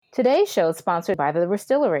Today's show is sponsored by The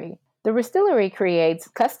Distillery. The Distillery creates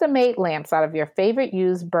custom-made lamps out of your favorite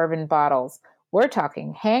used bourbon bottles. We're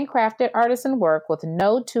talking handcrafted artisan work with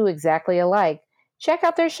no two exactly alike. Check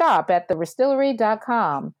out their shop at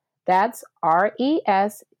therestillery.com. That's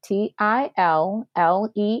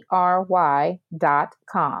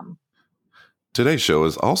RESTILLERY.com. Today's show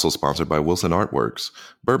is also sponsored by Wilson Artworks.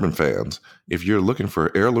 Bourbon fans, if you're looking for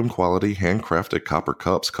heirloom quality handcrafted copper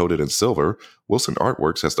cups coated in silver, Wilson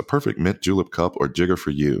Artworks has the perfect mint julep cup or jigger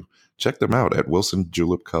for you. Check them out at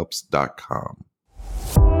wilsonjulepcups.com.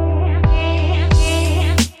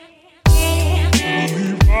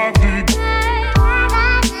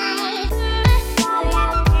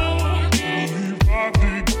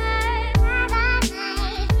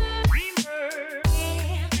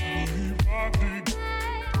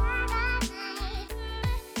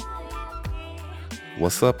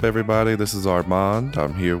 What's up, everybody? This is Armand.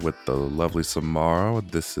 I'm here with the lovely Samara.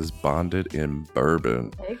 This is Bonded in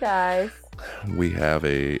Bourbon. Hey, guys. We have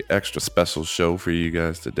a extra special show for you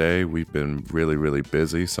guys today. We've been really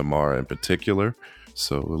busy, Samara in particular.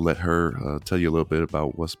 So we'll let her tell you a little bit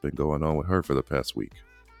about what's been going on with her for the past week.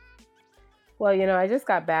 Well, I just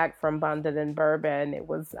got back from Bonded in Bourbon. It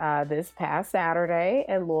was this past Saturday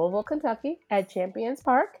in Louisville, Kentucky at Champions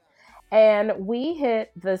Park. And we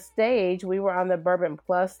hit the stage. We were on the Bourbon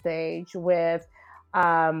Plus stage with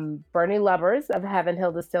Bernie Lubbers of Heaven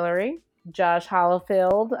Hill Distillery, Josh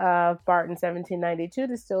Hollifield of Barton 1792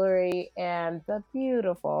 Distillery, and the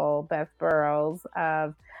beautiful Beth Burrows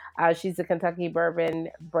of, she's a Kentucky Bourbon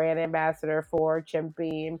brand ambassador for Jim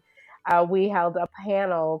Beam. We held a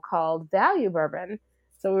panel called Value Bourbon.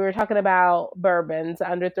 So we were talking about bourbons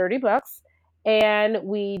under $30. And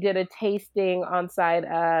we did a tasting on site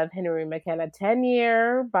of Henry McKenna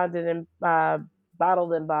 10-year, bottled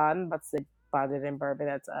and bond. Let's say bonded in bourbon,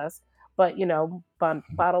 that's us. But,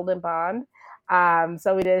 bottled and bond.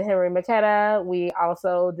 So we did Henry McKenna. We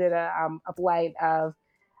also did a flight of,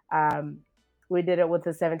 we did it with the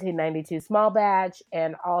 1792 small batch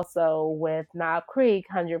and also with Knob Creek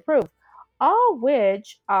 100 proof. All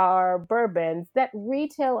which are bourbons that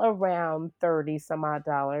retail around $30 some odd.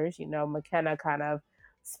 McKenna kind of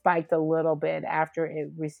spiked a little bit after it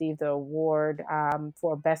received the award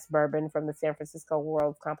for best bourbon from the San Francisco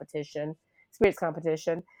World Spirits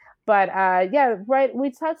Competition. But we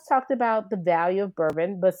talked about the value of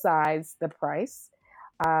bourbon besides the price.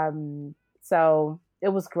 So it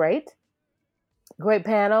was great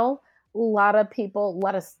panel. A lot of people, a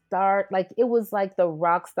lot of it was like the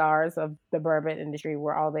rock stars of the bourbon industry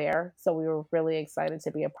were all there. So we were really excited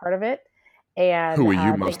to be a part of it. And who were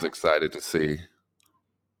you most excited to see?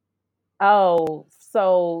 Oh,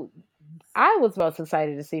 so I was most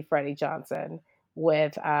excited to see Freddie Johnson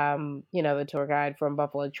with, the tour guide from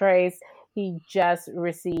Buffalo Trace. He just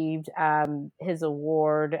received his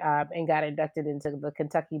award and got inducted into the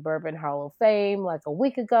Kentucky Bourbon Hall of Fame like a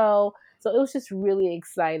week ago. So it was just really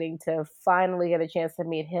exciting to finally get a chance to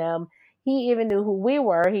meet him. He even knew who we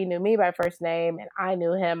were. He knew me by first name, and I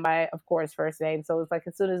knew him by, of course, first name. So it was like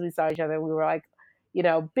as soon as we saw each other, we were like,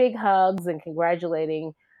 big hugs and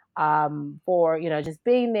congratulating for, just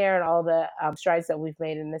being there and all the strides that we've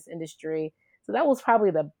made in this industry. So that was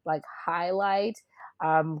probably the highlight.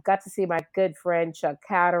 Got to see my good friend Chuck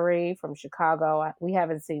Cattery from Chicago. We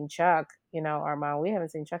haven't seen Chuck, Armand. We haven't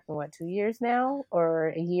seen Chuck in 2 years now or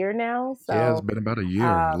a year now. So yeah, it's been about a year,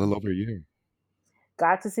 a little over a year.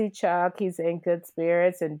 Got to see Chuck. He's in good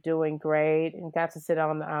spirits and doing great. And got to sit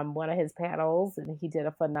on one of his panels, and he did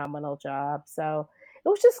a phenomenal job. So it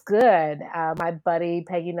was just good. My buddy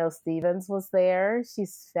Peggy No Stevens was there.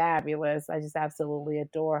 She's fabulous. I just absolutely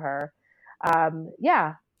adore her.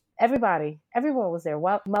 Everyone was there.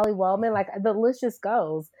 Molly Wellman, the list just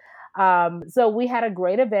goes. So we had a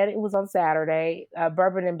great event. It was on Saturday.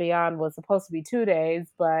 Bourbon and Beyond was supposed to be 2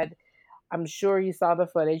 days, but I'm sure you saw the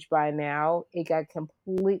footage by now. It got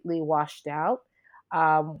completely washed out.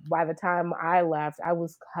 By the time I left, I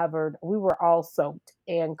was covered. We were all soaked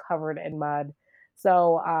and covered in mud.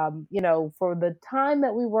 So, for the time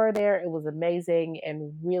that we were there, it was amazing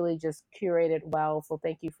and really just curated well. So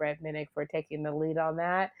thank you, Fred Minnick, for taking the lead on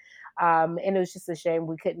that. And it was just a shame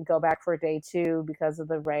we couldn't go back for day 2 because of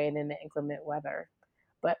the rain and the inclement weather.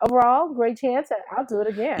 But overall, great chance. I'll do it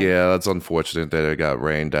again. Yeah, that's unfortunate that it got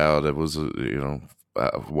rained out. It was,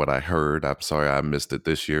 what I heard. I'm sorry I missed it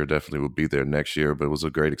this year. Definitely will be there next year. But it was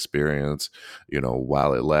a great experience,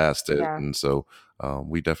 while it lasted. Yeah. And so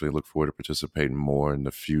we definitely look forward to participating more in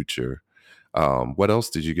the future. What else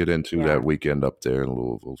did you get into that weekend up there in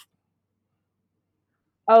Louisville?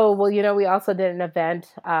 Oh, well, we also did an event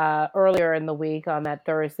earlier in the week on that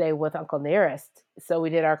Thursday with Uncle Nearest. So we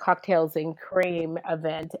did our cocktails and cream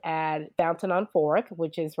event at Fountain on Fourth,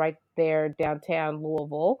 which is right there downtown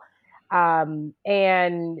Louisville.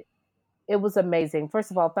 And it was amazing.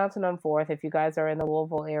 First of all, Fountain on Fourth, if you guys are in the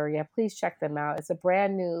Louisville area, please check them out. It's a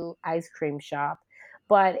brand new ice cream shop,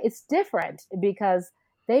 but it's different because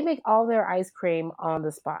they make all their ice cream on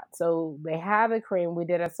the spot. So they have the cream. We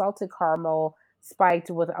did a salted caramel spiked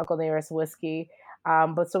with Uncle Nearest whiskey.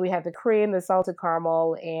 But so we had the cream, the salted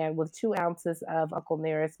caramel, and with 2 ounces of Uncle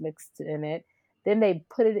Nearest mixed in it. Then they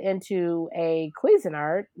put it into a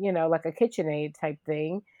Cuisinart, like a KitchenAid type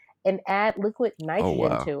thing, and add liquid Oh, nitrogen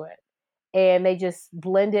wow. to it, and they just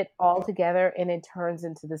blend it all together and it turns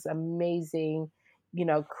into this amazing,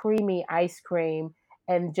 creamy ice cream.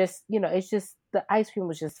 And just, it's just the ice cream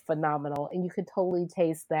was just phenomenal, and you could totally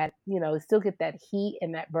taste that, still get that heat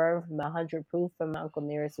and that burn from the 100 proof from the Uncle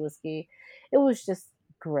Nearest whiskey. It was just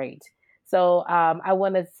great. So I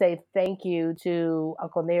want to say thank you to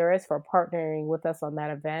Uncle Nearest for partnering with us on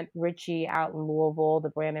that event. Richie out in Louisville, the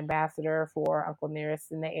brand ambassador for Uncle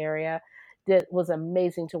Nearest in the area, was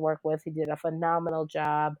amazing to work with. He did a phenomenal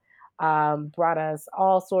job. Brought us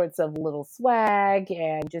all sorts of little swag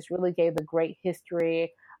and just really gave the great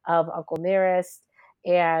history of Uncle Nearest.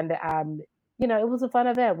 And it was a fun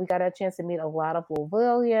event. We got a chance to meet a lot of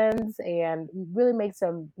Louisvillians and really make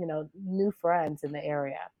some, new friends in the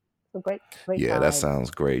area. So great, great Yeah, that time. sounds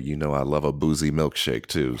great. You know, I love a boozy milkshake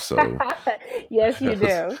too. So, Yes, you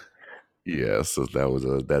do. yeah, so that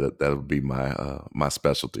would be my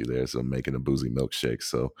specialty there. So making a boozy milkshake.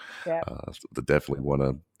 So, Yeah. definitely want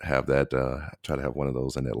to have that. Try to have one of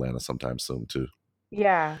those in Atlanta sometime soon too.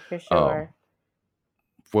 Yeah, for Um, sure.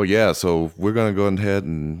 Well, yeah, so we're going to go ahead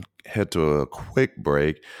and head to a quick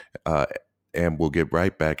break, uh, and we'll get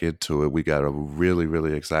right back into it. We got a really,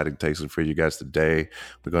 really exciting tasting for you guys today.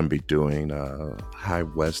 We're going to be doing High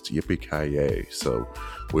West Yippee. So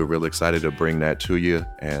we're really excited to bring that to you,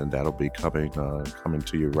 and that'll be coming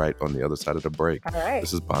to you right on the other side of the break. All right.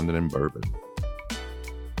 This is Bonded in Bourbon.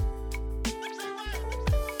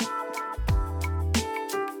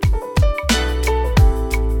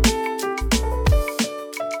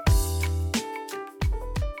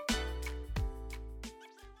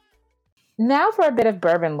 Now for a bit of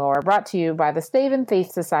bourbon lore brought to you by the Stave and Thief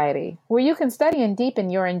Society, where you can study and deepen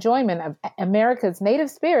your enjoyment of America's native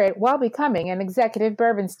spirit while becoming an executive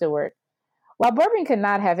bourbon steward. While bourbon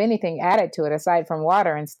cannot have anything added to it aside from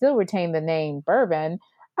water and still retain the name bourbon,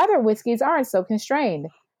 other whiskeys aren't so constrained.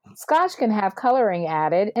 Scotch can have coloring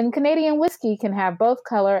added, and Canadian whiskey can have both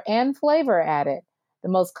color and flavor added. The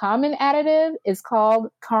most common additive is called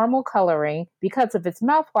caramel coloring because of its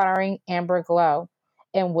mouthwatering amber glow.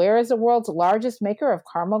 And where is the world's largest maker of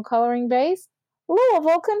caramel coloring base?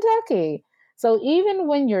 Louisville, Kentucky. So even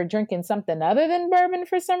when you're drinking something other than bourbon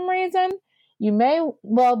for some reason, you may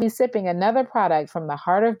well be sipping another product from the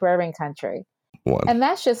heart of bourbon country. One. And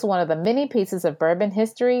that's just one of the many pieces of bourbon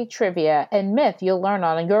history, trivia, and myth you'll learn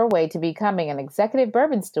on your way to becoming an executive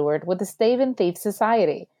bourbon steward with the Stave and Thief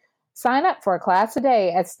Society. Sign up for a class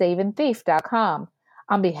today at staveandthief.com.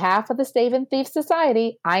 On behalf of the Stave and Thief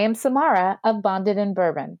Society, I am Samara of Bonded in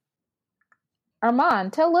Bourbon.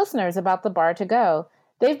 Armand, tell listeners about the Bar to Go.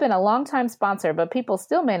 They've been a long-time sponsor, but people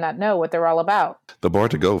still may not know what they're all about. The Bar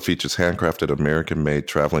to Go features handcrafted American-made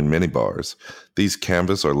traveling mini bars. These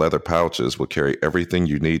canvas or leather pouches will carry everything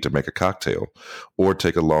you need to make a cocktail, or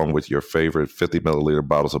take along with your favorite 50 milliliter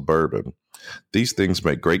bottles of bourbon. These things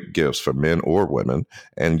make great gifts for men or women,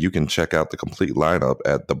 and you can check out the complete lineup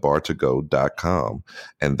at thebartogo.com,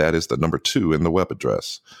 and that is the number 2 in the web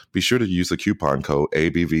address. Be sure to use the coupon code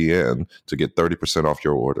ABVN to get 30% off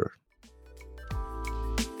your order.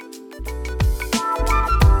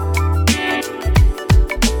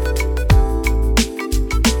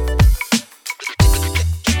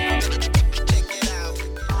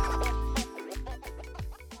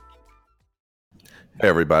 Hey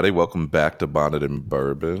everybody, welcome back to Bonded in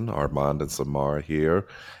Bourbon. Armand and Samara here,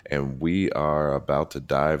 and we are about to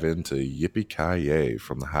dive into Yippee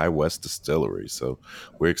from the High West Distillery. So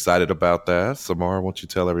we're excited about that. Samara, why don't you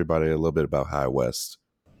tell everybody a little bit about High West?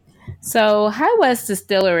 So, High West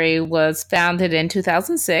Distillery was founded in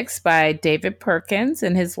 2006 by David Perkins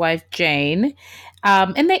and his wife Jane.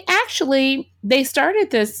 And they started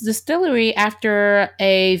this distillery after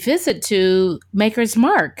a visit to Maker's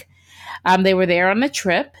Mark. They were there on a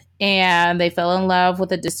trip, and they fell in love with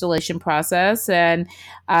the distillation process. And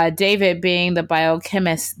David, being the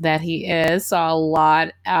biochemist that he is, saw a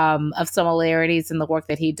lot of similarities in the work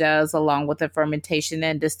that he does, along with the fermentation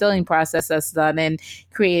and distilling process that's done in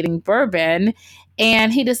creating bourbon.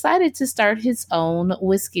 And he decided to start his own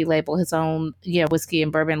whiskey label, his own whiskey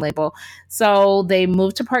and bourbon label. So they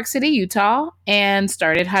moved to Park City, Utah, and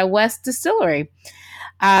started High West Distillery.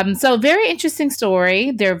 So very interesting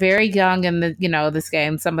story. They're very young in this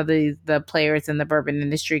game. Some of the players in the bourbon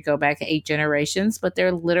industry go back 8 generations, but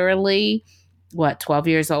they're literally 12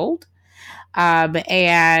 years old.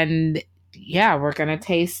 And yeah, we're gonna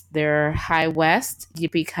taste their High West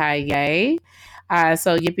Yippee Ki.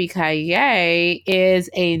 So Yippee Ki is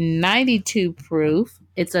a 92 proof.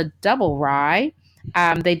 It's a double rye.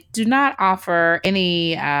 They do not offer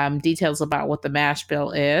any details about what the mash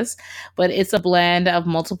bill is, but it's a blend of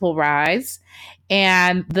multiple ryes.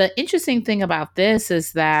 And the interesting thing about this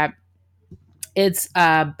is that it's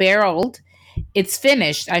barreled, it's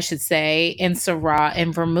finished, I should say, in Syrah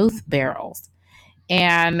and Vermouth barrels.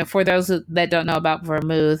 And for those that don't know about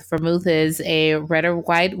vermouth, vermouth is a red or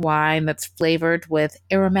white wine that's flavored with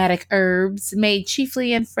aromatic herbs made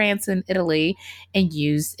chiefly in France and Italy and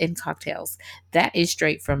used in cocktails. That is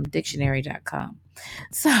straight from dictionary.com.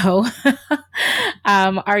 So,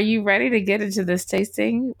 are you ready to get into this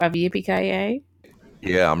tasting of Yippee Ki?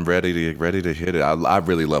 Yeah, I'm ready to hit it. I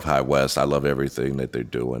really love High West. I love everything that they're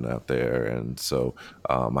doing out there, and so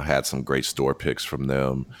I had some great store picks from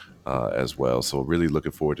them as well. So really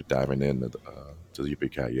looking forward to diving in to the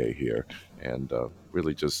Yippee here, and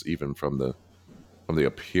really just even from the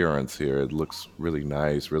appearance here, it looks really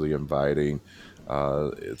nice, really inviting.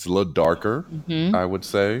 It's a little darker, Mm-hmm. I would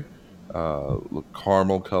say. Look,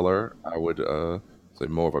 caramel color. I would say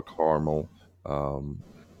more of a caramel. Um,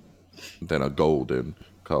 than a golden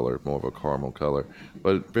color, more of a caramel color,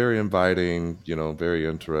 but very inviting. Very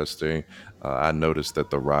interesting. I noticed that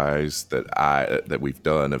the ryes that we've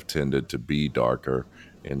done have tended to be darker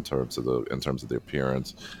in terms of the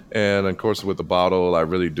appearance, and of course with the bottle, I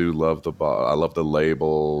really do love the bottle. I love the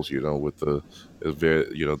labels. With the it's very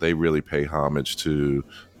they really pay homage to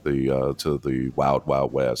the Wild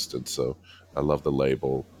Wild West, and so I love the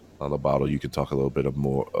label on the bottle. You can talk a little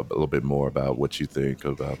bit more about what you think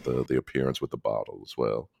about the appearance with the bottle as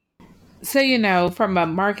well. So, from a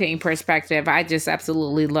marketing perspective, I just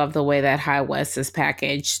absolutely love the way that High West is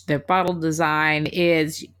packaged. The bottle design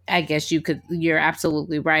is, I guess you're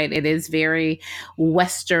absolutely right. It is very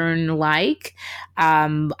Western like.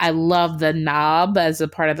 I love the knob as a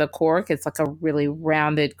part of the cork. It's like a really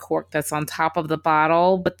rounded cork that's on top of the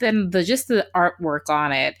bottle, but then the artwork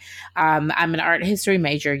on it. I'm an art history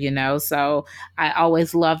major, so I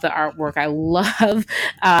always love the artwork. I love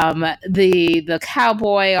the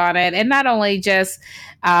cowboy on it, and not only just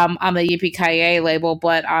on the Yippee Ki label,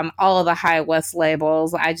 but on all of the High West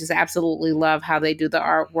labels. I just absolutely love how they do the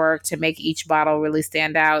artwork to make each bottle really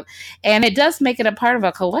stand out, and it does make it a part of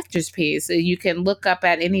a collector's piece. You can look up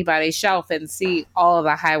at anybody's shelf and see all of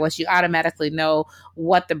the High West. You automatically know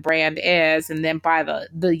what the brand is, and then by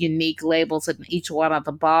the unique labels in each one of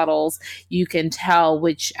the bottles, you can tell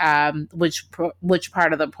which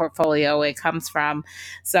part of the portfolio it comes from.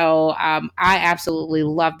 So I absolutely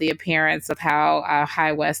love the appearance of how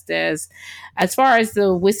High West is. As far as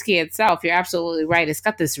the whiskey itself, you're absolutely right. It's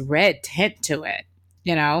got this red tint to it.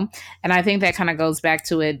 And I think that kind of goes back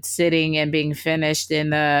to it sitting and being finished in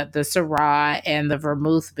the Syrah and the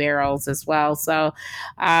Vermouth barrels as well. So,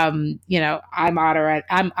 I'm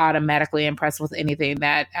automatically impressed with anything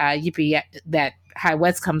that that High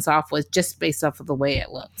West comes off with, just based off of the way it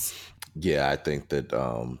looks. Yeah, I think that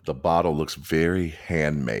the bottle looks very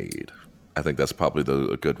handmade. I think that's probably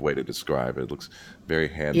a good way to describe it. It looks very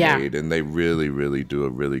Yeah, handmade, and they really, really do a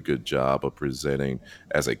really good job of presenting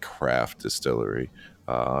as a craft distillery.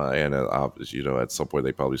 And obviously, at some point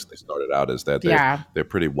they started out as that. yeah. They're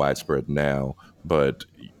pretty widespread now, but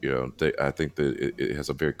I think that it has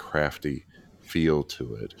a very crafty feel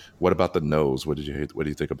to it. What about the nose? What do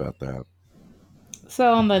you think about that?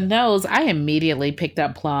 So on the nose, I immediately picked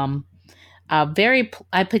up plum. I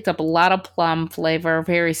picked up a lot of plum flavor,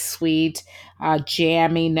 very sweet,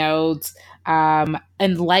 jammy notes,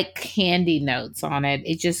 and like candy notes on it.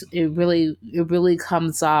 It really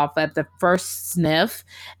comes off at the first sniff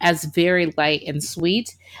as very light and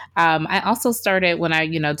sweet. I also started when I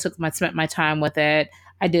spent my time with it.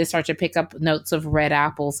 I did start to pick up notes of red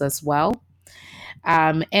apples as well.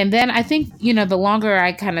 And then I think the longer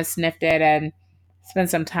I kind of sniffed it and spend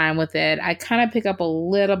some time with it. I kind of pick up a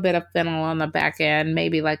little bit of fennel on the back end.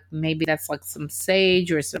 Maybe that's like some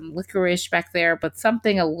sage or some licorice back there, but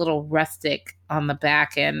something a little rustic on the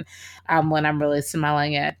back end when I'm really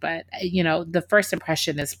smelling it. But the first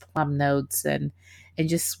impression is plum notes and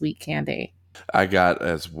just sweet candy. I got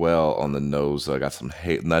as well on the nose. I got some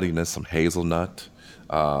nuttiness, some hazelnut.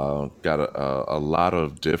 Got a lot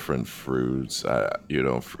of different fruits.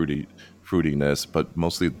 Fruitiness, but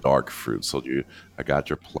mostly dark fruits. So I got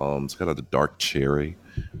your plums. Got a dark cherry.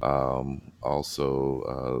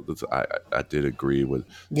 Also, I did agree with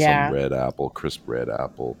some Yeah. red apple, crisp red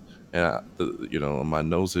apple, and on my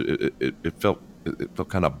nose it felt. It felt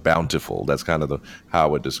kind of bountiful. That's kind of how I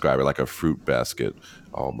would describe it, like a fruit basket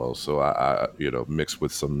almost. So I mixed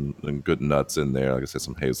with some good nuts in there. Like I said,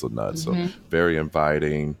 some hazelnuts. So Hmm. very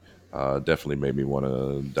inviting. Definitely made me want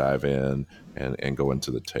to dive in and go into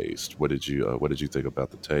the taste. What did you think about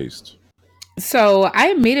the taste? So I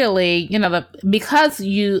immediately, because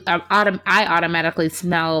I automatically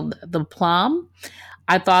smelled the plum.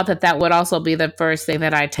 I thought that would also be the first thing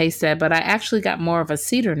that I tasted, but I actually got more of a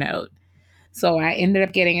cedar note. So I ended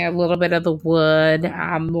up getting a little bit of the wood,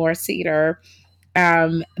 more cedar.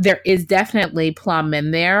 There is definitely plum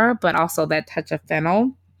in there, but also that touch of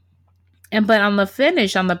fennel. And but on the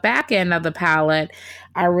finish, on the back end of the palette,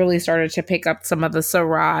 I really started to pick up some of the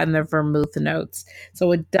Syrah and the vermouth notes.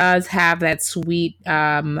 So it does have that sweet.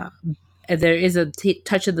 There is a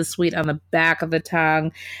touch of the sweet on the back of the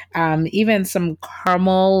tongue, even some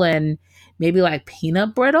caramel and maybe like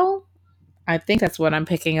peanut brittle. I think that's what I'm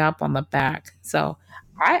picking up on the back. So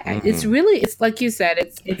it's Mm, really, it's like you said,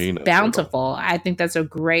 it's peanut brittle. bountiful. I think that's a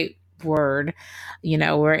great word.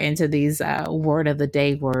 We're into these word of the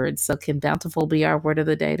day words. So can bountiful be our word of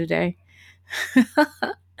the day today?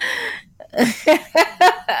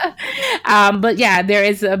 But yeah, there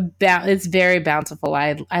is it's very bountiful.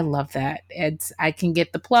 I love that. I can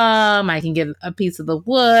get the plum, I can get a piece of the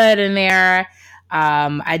wood in there.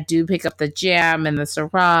 I do pick up the jam and the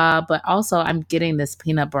Syrah, but also I'm getting this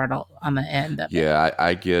peanut butter on the end of it. Yeah,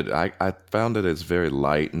 I found that it's very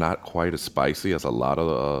light, not quite as spicy as a lot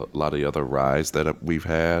of the other ryes that we've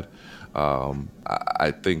had.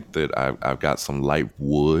 I think that I've got some light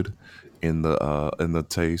wood in the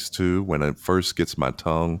taste too. When it first gets my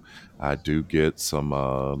tongue, I do get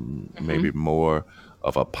some maybe Hmm. more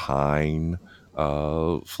of a pine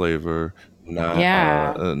flavor.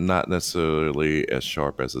 Yeah. Not necessarily as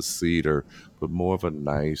sharp as a cedar, but more of a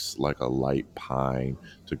nice, like a light pine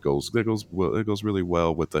it goes really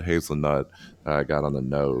well with the hazelnut that I got on the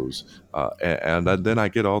nose, and then I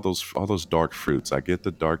get all those dark fruits. I get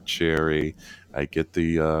the dark cherry, I get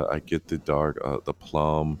the dark the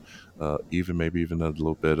plum, even maybe even a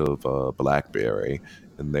little bit of blackberry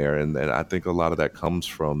in there, and I think a lot of that comes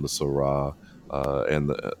from the Syrah. And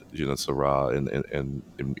the Syrah and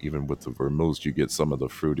even with the vermouth, you get some of the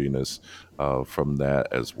fruitiness from that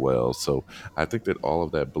as well. So I think that all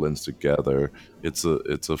of that blends together. It's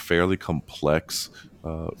a fairly complex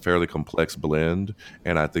blend,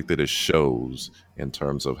 and I think that it shows in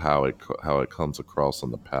terms of how it comes across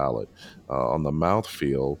on the palate. On the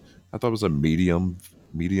mouthfeel, I thought it was a medium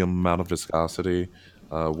amount of viscosity.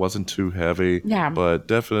 Wasn't too heavy, Yeah. but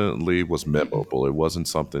definitely was memorable. It wasn't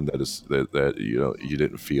something that you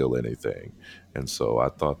didn't feel anything, and so I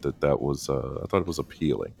thought it was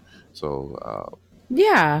appealing. So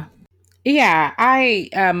Yeah. Yeah, I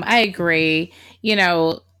agree.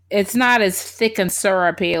 It's not as thick and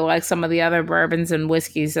syrupy like some of the other bourbons and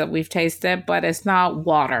whiskeys that we've tasted, but it's not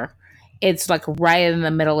water. It's like right in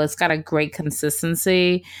the middle. It's got a great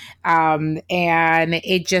consistency. And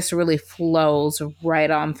it just really flows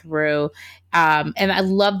right on through. And I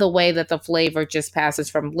love the way that the flavor just passes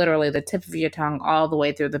from literally the tip of your tongue all the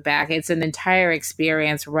way through the back. It's an entire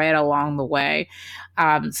experience right along the way.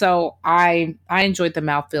 So I enjoyed the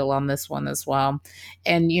mouthfeel on this one as well.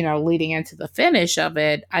 And leading into the finish of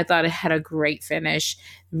it, I thought it had a great finish.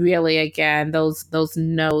 Really, again, those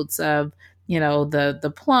notes of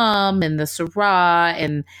the plum and the Syrah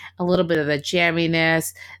and a little bit of the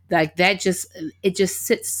jamminess, like that just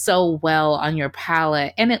sits so well on your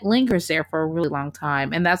palate and it lingers there for a really long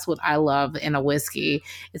time. And that's what I love in a whiskey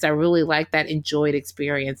is I really like that enjoyed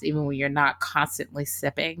experience even when you're not constantly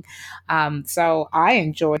sipping. So I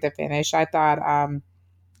enjoyed the finish. I thought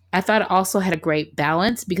it also had a great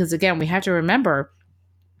balance because again, we have to remember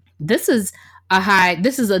this is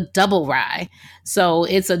a double rye. So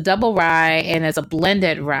it's a double rye and it's a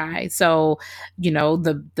blended rye. So,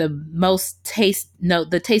 the most taste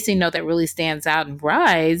note, the tasting note that really stands out in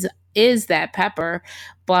ryes is that pepper,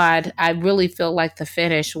 but I really feel like the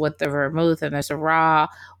finish with the vermouth and the Syrah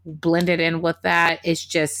blended in with that,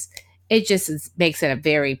 makes it a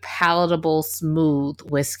very palatable, smooth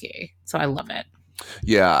whiskey. So I love it.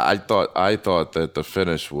 Yeah, I thought that the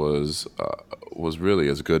finish was really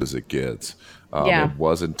as good as it gets. Yeah. It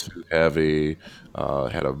wasn't too heavy.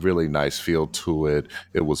 Had a really nice feel to it.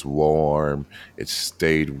 It was warm. It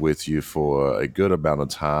stayed with you for a good amount of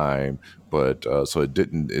time, but so it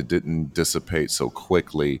didn't dissipate so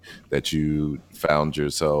quickly that you found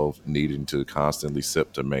yourself needing to constantly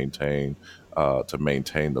sip to maintain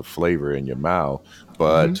the flavor in your mouth. Hmm.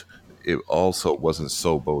 But it also wasn't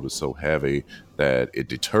so bold or so heavy that it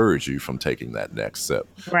deters you from taking that next sip.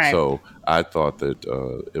 Right. So I thought that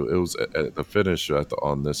it was the finish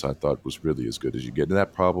on this. I thought was really as good as you get, and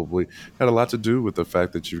that probably had a lot to do with the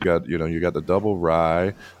fact that you got the double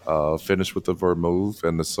rye finished with the vermouth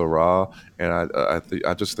and the Syrah, and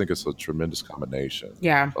I just think it's a tremendous combination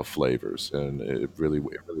Yeah. of flavors, and it really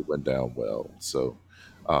went down well. So.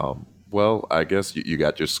 Well, I guess you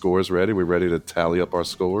got your scores ready. We're ready to tally up our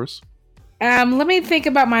scores. Let me think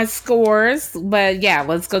about my scores, but yeah,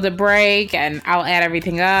 let's go to break and I'll add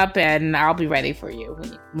everything up and I'll be ready for you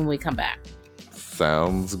when we come back.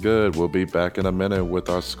 Sounds good. We'll be back in a minute with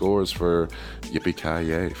our scores for Yippee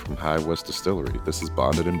Ki from High West Distillery. This is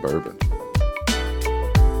Bonded in Bourbon.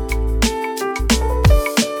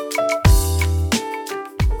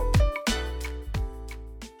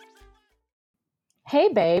 Hey,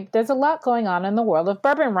 babe, there's a lot going on in the world of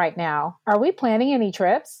bourbon right now. Are we planning any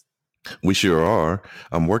trips? We sure are.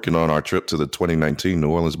 I'm working on our trip to the 2019 New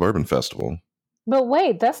Orleans Bourbon Festival. But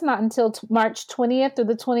wait, that's not until March 20th through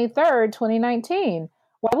the 23rd, 2019.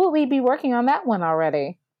 Why would we be working on that one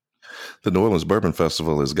already? The New Orleans Bourbon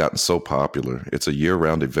Festival has gotten so popular. It's a year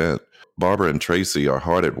round event. Barbara and Tracy are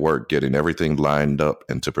hard at work getting everything lined up,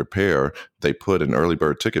 and to prepare, they put an early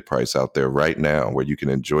bird ticket price out there right now where you can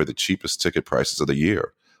enjoy the cheapest ticket prices of the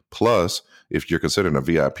year. Plus, if you're considering a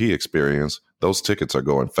VIP experience, those tickets are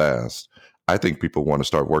going fast. I think people want to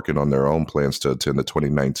start working on their own plans to attend the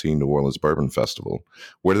 2019 New Orleans Bourbon Festival.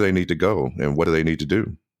 Where do they need to go, and what do they need to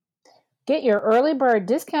do? Get your early bird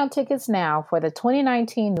discount tickets now for the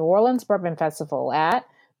 2019 New Orleans Bourbon Festival at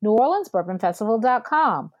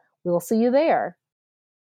neworleansbourbonfestival.com. We'll see you there.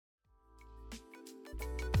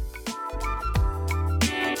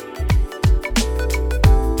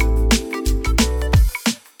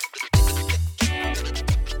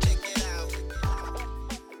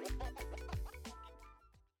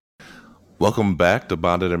 Welcome back to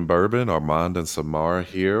Bonded and Bourbon. Armand and Samar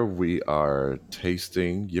here. We are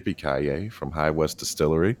tasting Yippee Ki from High West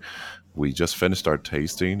Distillery. We just finished our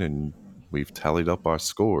tasting and we've tallied up our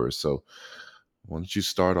scores. So, why don't you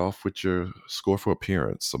start off with your score for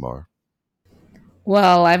appearance, Samar?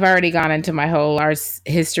 Well, I've already gone into my whole art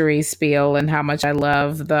history spiel and how much I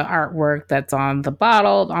love the artwork that's on the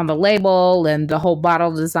bottle, on the label, and the whole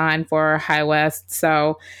bottle design for High West.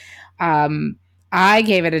 So Um, I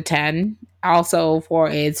gave it a 10. Also, for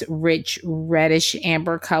its rich reddish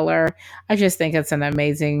amber color. I just think it's an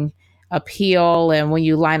amazing appeal. And when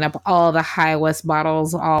you line up all the High West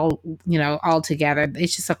bottles, all together,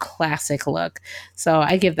 it's just a classic look. So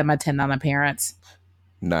I give them a 10 on appearance.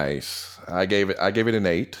 Nice. I gave it an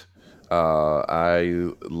 8. I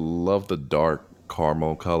love the dark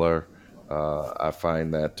caramel color. I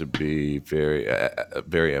find that to be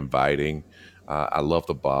very inviting. I love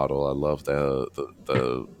the bottle. I love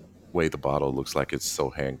the way the bottle looks like it's so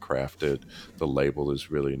handcrafted. The label is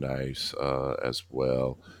really nice as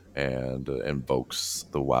well, and invokes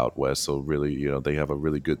the Wild West. So really, they have a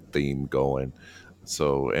really good theme going.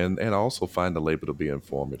 So and I also find the label to be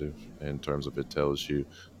informative in terms of it tells you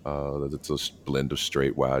that it's a blend of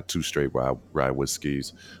straight rye, two straight rye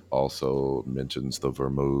whiskeys. Also mentions the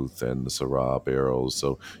vermouth and the Syrah barrels.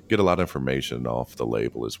 So get a lot of information off the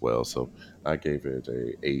label as well. So I gave it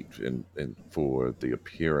a 8 in for the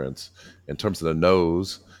appearance. In terms of the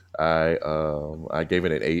nose, I gave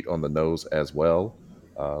it an 8 on the nose as well.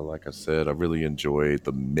 Like I said, I really enjoyed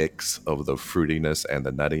the mix of the fruitiness and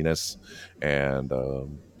the nuttiness. And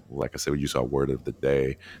like I said, we use our word of the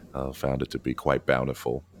day. Found it to be quite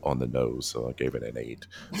bountiful on the nose. So I gave it an 8.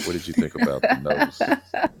 What did you think about the nose?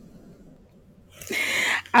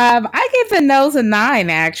 I gave the nose a 9,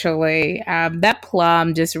 actually. That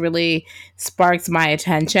plum just really sparks my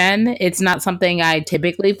attention. It's not something I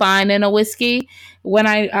typically find in a whiskey when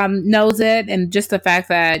I nose it. And just the fact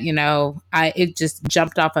that, it just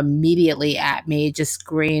jumped off immediately at me, it just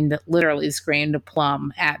screamed, literally screamed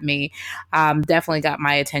plum at me. Definitely got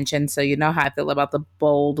my attention. So, you know how I feel about the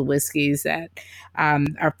bold whiskeys that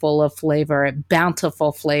are full of flavor,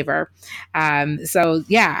 bountiful flavor. So,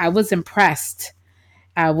 yeah, I was impressed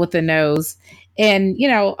with the nose. And,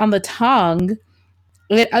 on the tongue,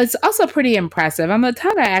 it's also pretty impressive. On the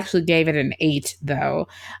tongue, I actually gave it an 8, though,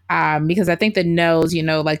 because I think the nose,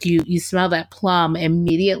 like you smell that plum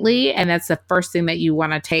immediately, and that's the first thing that you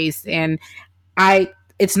want to taste. And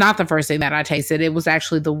it's not the first thing that I tasted. It was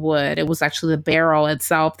actually the wood. It was actually the barrel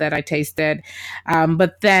itself that I tasted.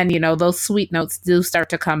 But then, those sweet notes do start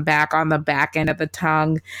to come back on the back end of the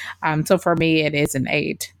tongue. So for me, it is an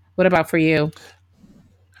 8. What about for you?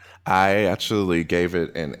 I actually gave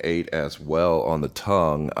it an 8 as well on the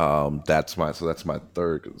tongue. That's my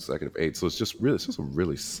third consecutive 8. So it's just a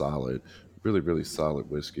really solid, really solid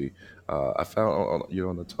whiskey. I found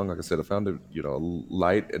on the tongue, like I said, I found it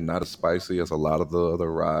light and not as spicy as a lot of the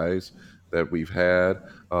other ryes that we've had.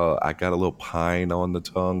 I got a little pine on the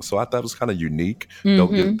tongue, so I thought it was kind of unique.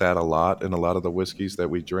 Don't get Mm-hmm. that a lot in a lot of the whiskeys that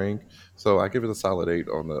we drink. So I give it a solid 8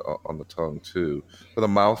 on the tongue too. For the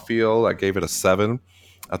mouthfeel, I gave it a 7.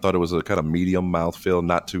 I thought it was a kind of medium mouthfeel,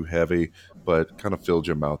 not too heavy, but kind of filled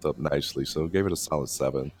your mouth up nicely. So gave it a solid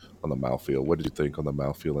 7 on the mouthfeel. What did you think on the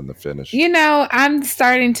mouthfeel and the finish? I'm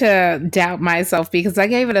starting to doubt myself because I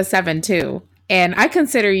gave it a 7 too. And I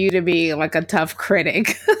consider you to be like a tough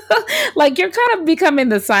critic. Like you're kind of becoming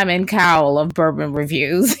the Simon Cowell of bourbon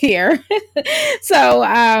reviews here. So,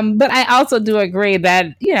 but I also do agree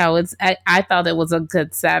that, I thought it was a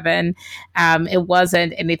good 7. It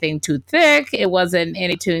wasn't anything too thick. It wasn't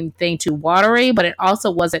anything too watery, but it also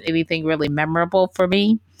wasn't anything really memorable for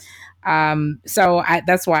me.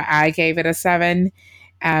 That's why I gave it a 7.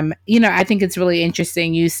 I think it's really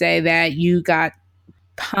interesting. You say that you got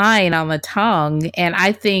pine on the tongue, and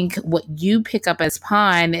I think what you pick up as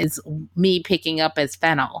pine is me picking up as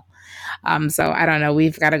fennel. So I don't know.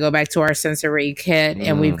 We've got to go back to our sensory kit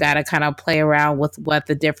and we've Mm, got to kind of play around with what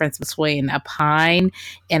the difference between a pine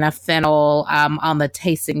and a fennel on the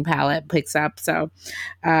tasting palette picks up. So,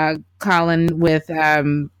 Colin, with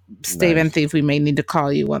Stephen nice. Thief, we may need to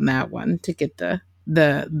call you on that one to get the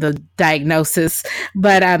diagnosis.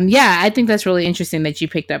 But yeah, I think that's really interesting that you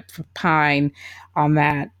picked up pine on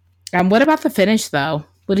that. What about the finish though?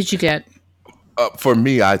 What did you get? For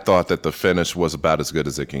me, I thought that the finish was about as good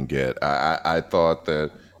as it can get. I thought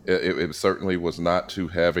that it certainly was not too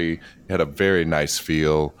heavy. It had a very nice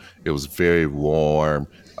feel. It was very warm,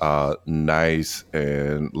 nice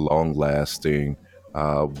and long lasting.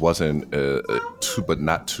 Wasn't too, but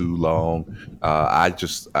not too long. I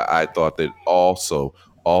thought that also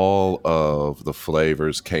all of the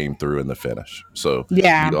flavors came through in the finish. So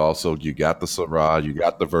Yeah. you got the Syrah, you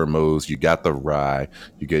got the Vermouth, you got the rye,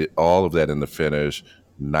 you get all of that in the finish.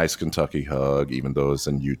 Nice Kentucky hug, even though it's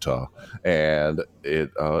in Utah, and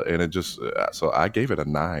it just so I gave it a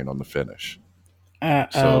 9 on the finish. So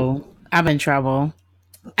Oh, I'm in trouble.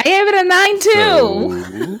 I gave it a 9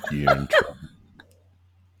 too. so you're in trouble.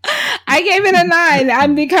 I gave it a 9.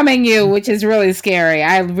 I'm becoming you, which is really scary.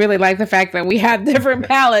 I really like the fact that we have different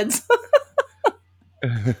palettes.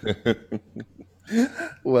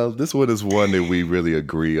 Well, this one is one that we really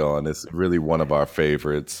agree on. It's really one of our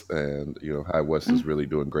favorites, and High West is really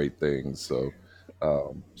doing great things. So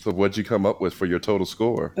what'd you come up with for your total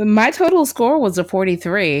score? My total score was a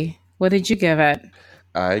 43. What did you give it?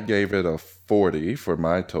 I gave it a 40 for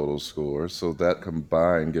my total score, so that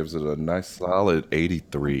combined gives it a nice solid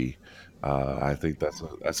 83. I think that's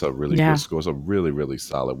a really good Yeah. score. It's a really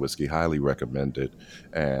solid whiskey, highly recommended,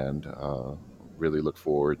 and really look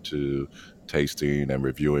forward to tasting and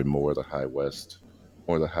reviewing more of the High West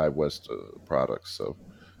products. So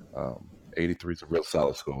 83 is a real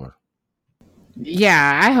solid score.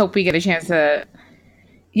 Yeah, I hope we get a chance to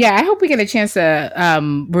Yeah, I hope we get a chance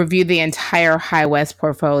to review the entire High West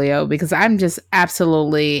portfolio because I'm just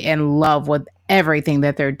absolutely in love with everything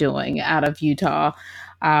that they're doing out of Utah.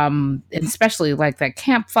 Especially like the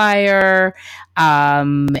campfire,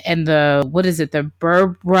 and the what is it, the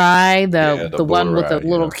burb rye, Yeah, the the one with the Borai,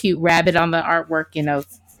 little yeah, cute rabbit on the artwork,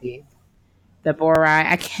 see, the borai.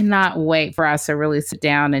 I cannot wait for us to really sit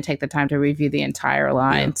down and take the time to review the entire yeah.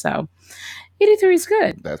 line. So 83 is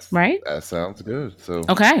good, That's right? that sounds good. So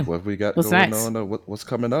Okay. what have we got What's going next? on? What's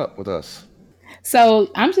coming up with us? So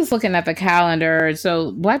I'm just looking at the calendar.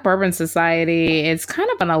 So Black Bourbon Society, it's kind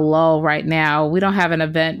of on a lull right now. We don't have an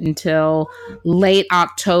event until late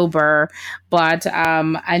October, but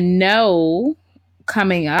I know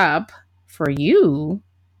coming up for you,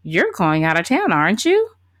 you're going out of town, aren't you?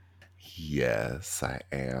 Yes, I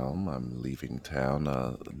am. I'm leaving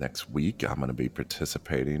town next week. I'm going to be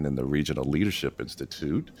participating in the Regional Leadership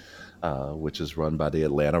Institute, which is run by the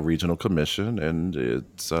Atlanta Regional Commission, and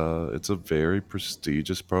it's a very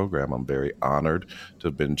prestigious program. I'm very honored to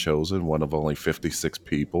have been chosen, one of only 56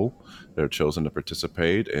 people that are chosen to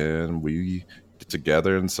participate, and we get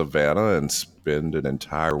together in Savannah and spend an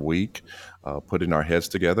entire week putting our heads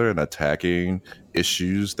together and attacking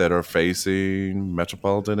issues that are facing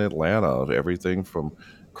metropolitan Atlanta, everything from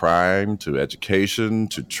crime to education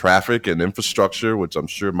to traffic and infrastructure, which I'm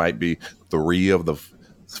sure might be three of the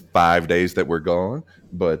 5 days that we're gone,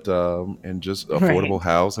 but and just affordable Right.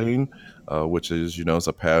 housing, which is, is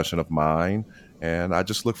a passion of mine. And I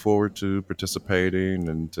just look forward to participating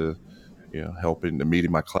and to, helping to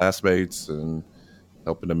meeting my classmates and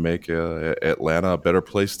helping to make Atlanta a better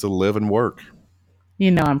place to live and work. You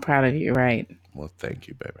know, I'm proud of you, right? Well, thank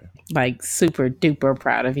you, baby. Like super duper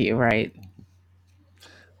proud of you, right?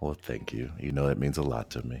 Well, thank you. You know, it means a lot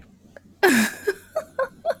to me.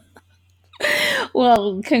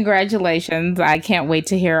 Well, congratulations. I can't wait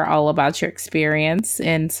to hear all about your experience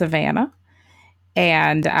in Savannah.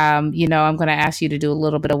 And, I'm going to ask you to do a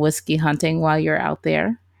little bit of whiskey hunting while you're out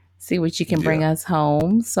there. See what you can bring Yeah. us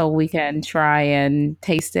home so we can try and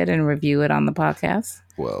taste it and review it on the podcast.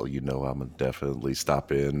 Well, I'm gonna definitely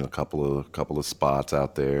stop in a couple of spots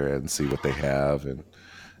out there and see what they have, and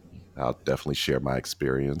I'll definitely share my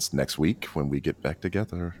experience next week when we get back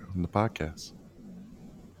together on the podcast.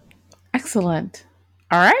 Excellent.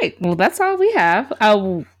 All right. Well, that's all we have.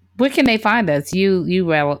 Where can they find us? You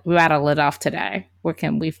rattle it off today. Where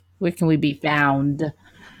can we be found?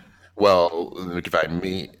 Well, you can find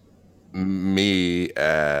me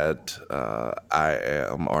at I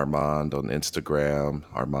am Armand on Instagram,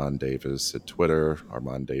 Armand Davis at Twitter,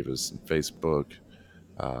 Armand Davis on Facebook,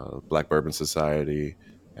 Black Bourbon Society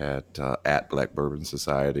at Black Bourbon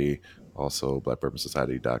Society, also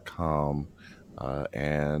blackbourbonsociety.com.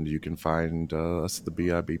 And you can find us, the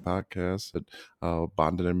BIB podcast, at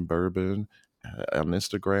Bonded and Bourbon on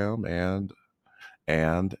Instagram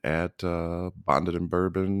and at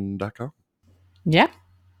bondedandbourbon.com. Yeah,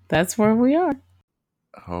 that's where we are.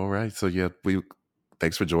 All right. So yeah, we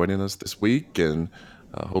thanks for joining us this week, and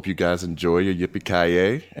hope you guys enjoy your Yippee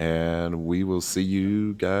Ki and we will see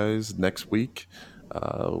you guys next week.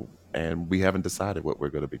 Uh, and we haven't decided what we're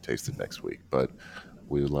going to be tasting next week, but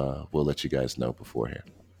we'll let you guys know beforehand.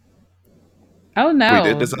 Oh We did no,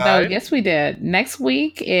 no, decide. yes we did. Next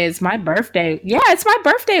week is my birthday. Yeah, it's my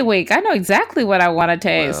birthday week. I know exactly what I want to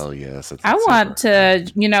taste. Well, yes, since I it's your want birthday,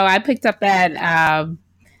 to, I picked up that.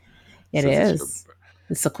 It since it's your is.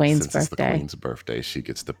 It's the Queen's since it's the birthday. Queen's birthday, she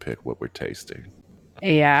gets to pick what we're tasting.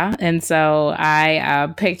 Yeah, and so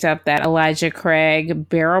I picked up that Elijah Craig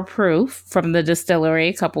barrel proof from the distillery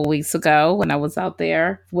a couple weeks ago when I was out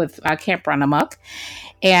there with Camp Run Amok,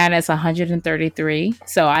 and it's 133.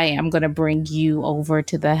 So I am going to bring you over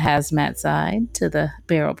to the hazmat side, to the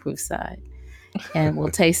barrel proof side, and we'll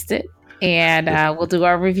taste it, and we'll do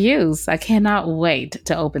our reviews. I cannot wait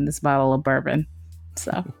to open this bottle of bourbon.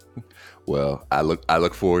 So Well, I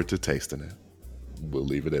look forward to tasting it. We'll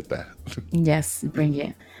leave it at that. yes, bring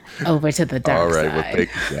it over to the All dark right. Well, side.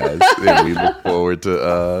 thank you guys. And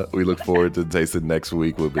we look forward to tasting next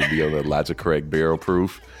week. We'll be on the Elijah Craig Barrel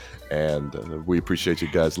Proof, and we appreciate you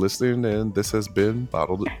guys listening. And this has been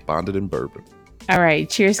Bonded in Bourbon. All right,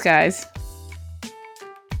 cheers, guys.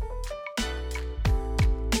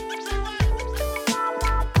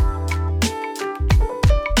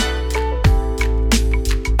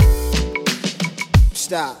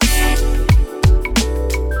 Stop.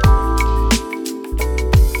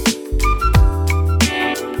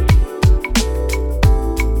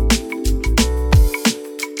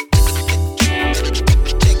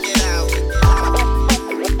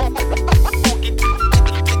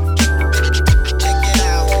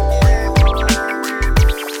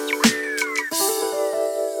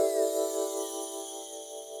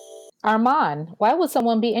 Armand, why would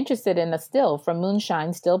someone be interested in a still from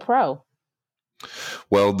Moonshine Still Pro?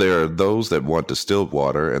 Well, there are those that want distilled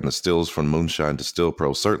water, and the stills from Moonshine Distill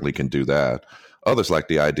Pro certainly can do that. Others like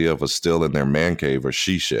the idea of a still in their man cave or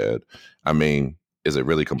she shed. I mean, is it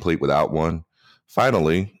really complete without one?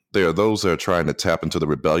 Finally, there are those that are trying to tap into the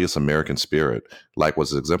rebellious American spirit, like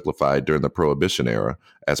was exemplified during the Prohibition era,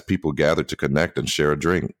 as people gathered to connect and share a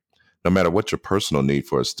drink. No matter what your personal need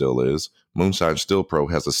for a still is, Moonshine Still Pro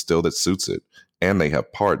has a still that suits it, and they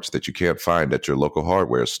have parts that you can't find at your local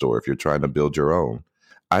hardware store if you're trying to build your own.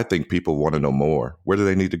 I think people want to know more. Where do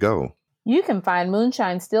they need to go? You can find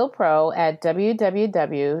Moonshine Still Pro at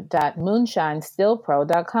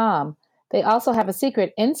www.moonshinestillpro.com. They also have a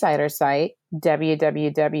secret insider site,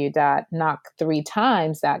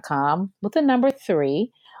 www.knock3times.com, with the number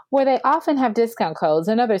 3, where they often have discount codes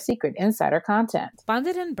and other secret insider content.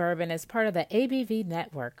 Bonded in Bourbon is part of the ABV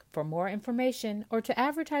network. For more information or to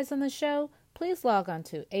advertise on the show, please log on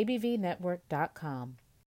to abvnetwork.com.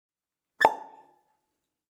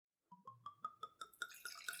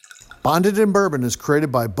 Bonded in Bourbon is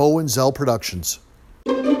created by Bo and Zell Productions.